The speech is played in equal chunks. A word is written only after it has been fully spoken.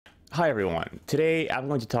Hi everyone. Today I'm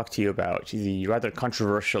going to talk to you about the rather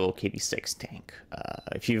controversial KV-6 tank.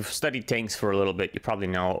 If you've studied tanks for a little bit, you probably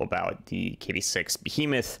know about the KV-6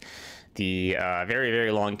 Behemoth, the very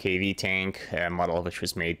long KV tank, model of which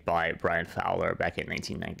was made by Brian Fowler back in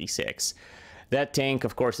 1996. That tank,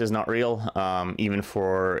 of course, is not real. Even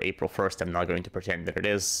for April 1st, I'm not going to pretend that it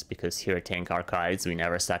is, because here at Tank Archives, we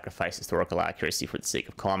never sacrifice historical accuracy for the sake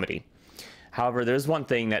of comedy. However, there's one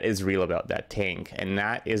thing that is real about that tank, and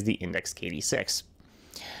that is the index KV-6.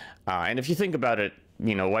 And if you think about it,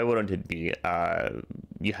 you know, why wouldn't it be?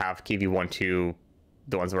 You have KV-1, 2,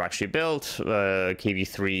 the ones that were actually built,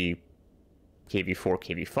 KV-3, KV-4,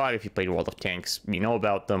 KV-5. If you played World of Tanks, you know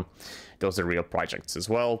about them. Those are real projects as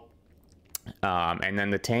well. And then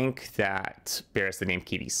the tank that bears the name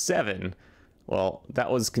KV-7, well,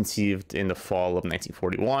 that was conceived in the fall of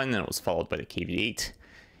 1941, and it was followed by the KV-8.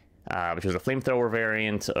 Which was a flamethrower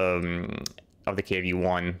variant of the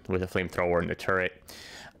KV-1 with a flamethrower in the turret.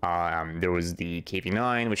 There was the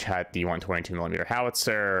KV-9, which had the 122mm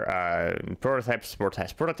howitzer,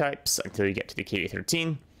 prototypes, until you get to the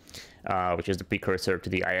KV-13, which is the precursor to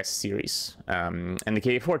the IS series. And the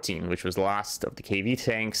KV-14, which was the last of the KV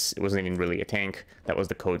tanks. It wasn't even really a tank. That was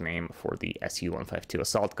the code name for the Su-152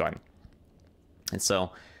 assault gun. And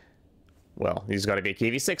so, well, there's got to be a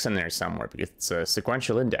KV-6 in there somewhere because it's a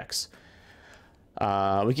sequential index.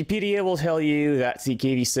 Wikipedia will tell you that the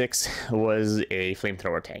KV-6 was a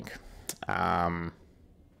flamethrower tank.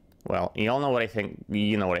 Well, you all know what I think.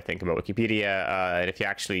 You know what I think about Wikipedia. And if you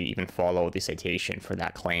actually even follow the citation for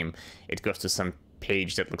that claim, it goes to some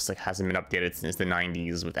page that looks like hasn't been updated since the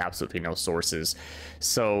 90s with absolutely no sources.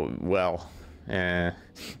 So, well,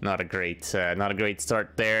 not a great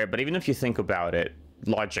start there. But even if you think about it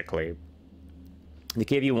logically, the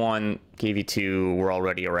KV-1, KV-2 were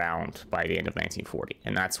already around by the end of 1940,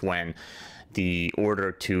 and that's when the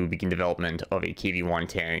order to begin development of a KV-1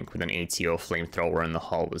 tank with an ATO flamethrower in the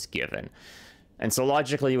hull was given. And so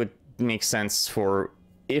logically it would make sense for,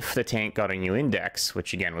 if the tank got a new index,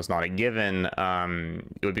 which again was not a given,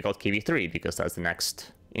 it would be called KV-3 because that's the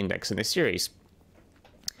next index in the series.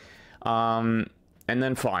 And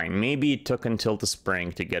then fine, maybe it took until the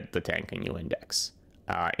spring to get the tank a new index.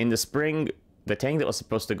 In the spring, the tank that was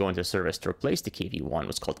supposed to go into service to replace the KV-1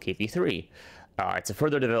 was called KV-3. It's a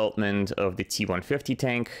further development of the T-150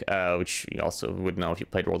 tank, which you also would know if you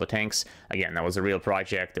played World of Tanks. Again, that was a real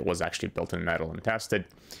project. It was actually built in metal and tested.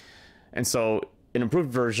 And so an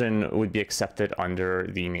improved version would be accepted under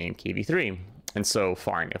the name KV-3. And so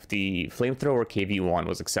fine, if the flamethrower KV-1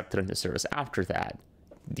 was accepted into service after that,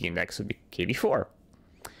 the index would be KV-4.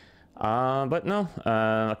 But no,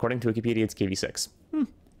 according to Wikipedia, it's KV-6.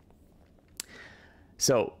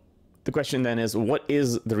 So the question then is, what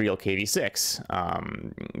is the real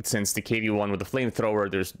KV-6? Since the KV-1 with the flamethrower,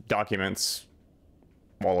 there's documents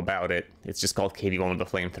all about it. It's just called KV-1 with the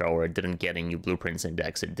flamethrower. It didn't get a new blueprints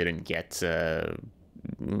index. It didn't get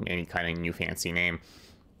any kind of new fancy name.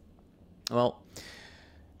 Well,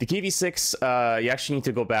 the KV-6, you actually need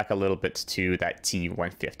to go back a little bit to that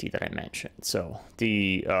T-150 that I mentioned. So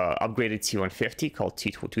the upgraded T-150 called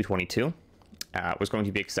T-222 was going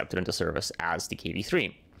to be accepted into service as the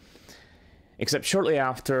KV-3. Except shortly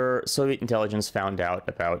after, Soviet intelligence found out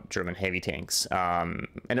about German heavy tanks. And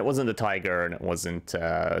it wasn't the Tiger, and it wasn't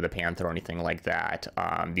the Panther or anything like that.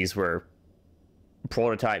 These were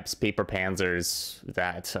prototypes, paper panzers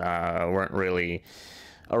that weren't really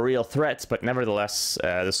a real threat, but nevertheless,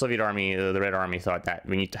 the Soviet Army, the Red Army, thought that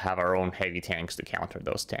we need to have our own heavy tanks to counter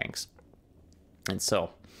those tanks. And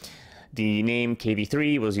so the name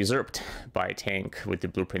KV-3 was usurped by a tank with the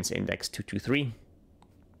blueprints index 223,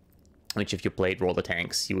 which if you played World of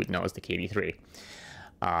Tanks, you would know as the KV-3.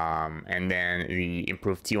 And then the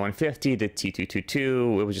improved T-150, the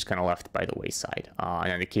T-222, it was just kind of left by the wayside.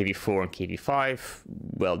 And then the KV-4 and KV-5,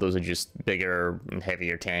 well, those are just bigger and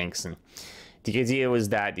heavier tanks. And the idea was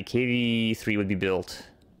that the KV-3 would be built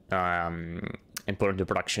and put into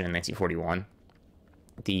production in 1941.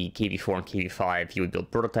 The KV-4 and KV-5 he would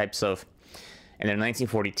build prototypes of, and then in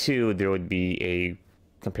 1942 there would be a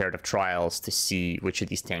comparative trials to see which of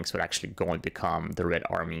these tanks would actually go and become the Red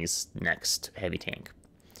Army's next heavy tank.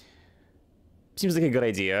 Seems like a good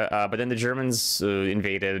idea, but then the Germans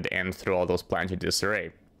invaded and threw all those plans into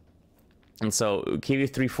disarray. And so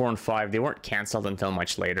KV-3, 4, and 5, they weren't cancelled until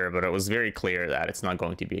much later, but it was very clear that it's not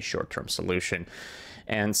going to be a short-term solution.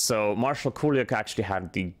 And so Marshal Kuliak actually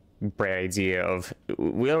had the bright idea of,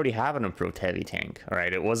 we already have an improved heavy tank, all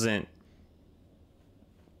right? It wasn't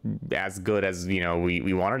as good as, you know,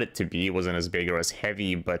 we wanted it to be. It wasn't as big or as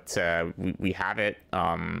heavy, but we have it.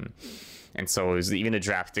 And so it was even a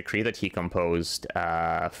draft decree that he composed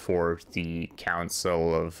for the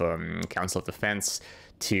Council of Defense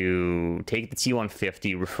to take the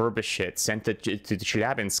T-150, refurbish it, send it to the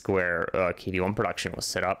Chelyabinsk where KV-1 production was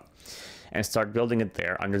set up, and start building it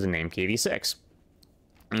there under the name KV-6.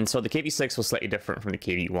 And so the KV-6 was slightly different from the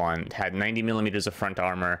KV-1. It had 90 millimeters of front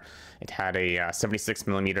armor. It had a 76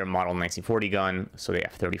 millimeter model 1940 gun, so the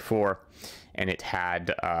F-34, and it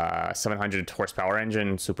had 700 horsepower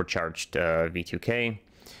engine, supercharged V2K.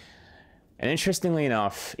 And interestingly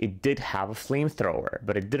enough, it did have a flamethrower,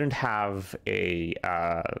 but it didn't have a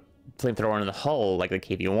flamethrower in the hull like the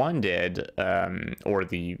KV-1 did, or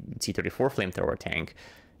the T-34 flamethrower tank.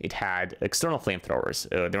 It had external flamethrowers.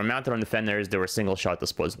 They were mounted on the fenders. They were single-shot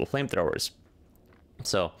disposable flamethrowers.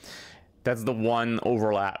 So that's the one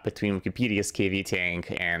overlap between Wikipedia's KV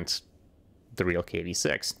tank and the real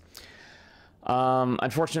KV-6.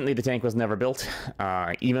 Unfortunately, the tank was never built.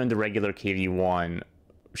 Even the regular KV-1,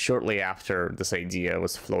 shortly after this idea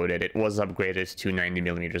was floated, it was upgraded to 90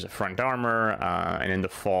 millimeters of front armor, and in the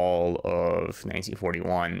fall of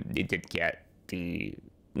 1941, it did get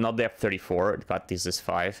not the F-34, it got the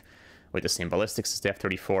ZIS-5 with the same ballistics as the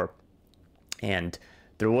F-34, and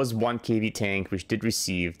there was one KV tank which did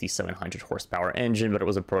receive the 700 horsepower engine, but it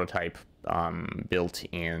was a prototype built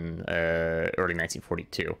in early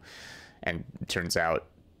 1942, and it turns out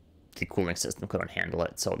the cooling system couldn't handle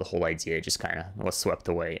it, so the whole idea just kind of was swept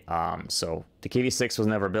away. So the KV-6 was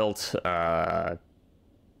never built.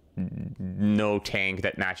 No tank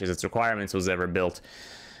that matches its requirements was ever built.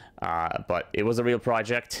 But it was a real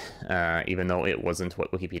project, even though it wasn't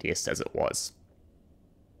what Wikipedia says it was.